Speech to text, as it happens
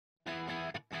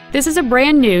This is a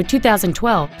brand new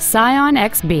 2012 Scion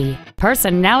XB,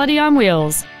 personality on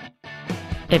wheels.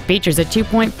 It features a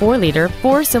 2.4-liter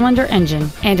four-cylinder engine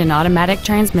and an automatic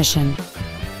transmission.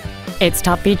 Its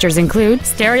top features include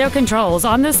stereo controls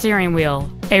on the steering wheel,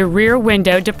 a rear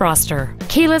window defroster,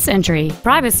 keyless entry,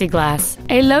 privacy glass,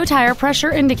 a low tire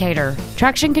pressure indicator,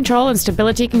 traction control and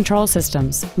stability control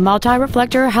systems,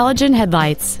 multi-reflector halogen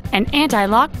headlights, an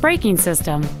anti-lock braking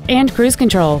system, and cruise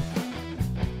control.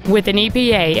 With an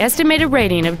EPA estimated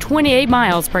rating of 28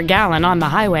 miles per gallon on the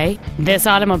highway, this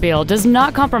automobile does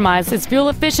not compromise its fuel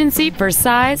efficiency for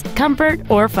size, comfort,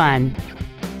 or fun.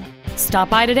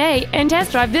 Stop by today and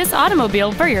test drive this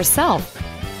automobile for yourself.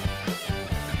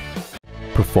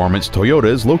 Performance Toyota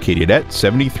is located at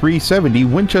 7370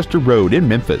 Winchester Road in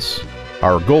Memphis.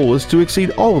 Our goal is to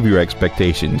exceed all of your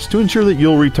expectations to ensure that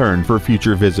you'll return for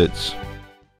future visits.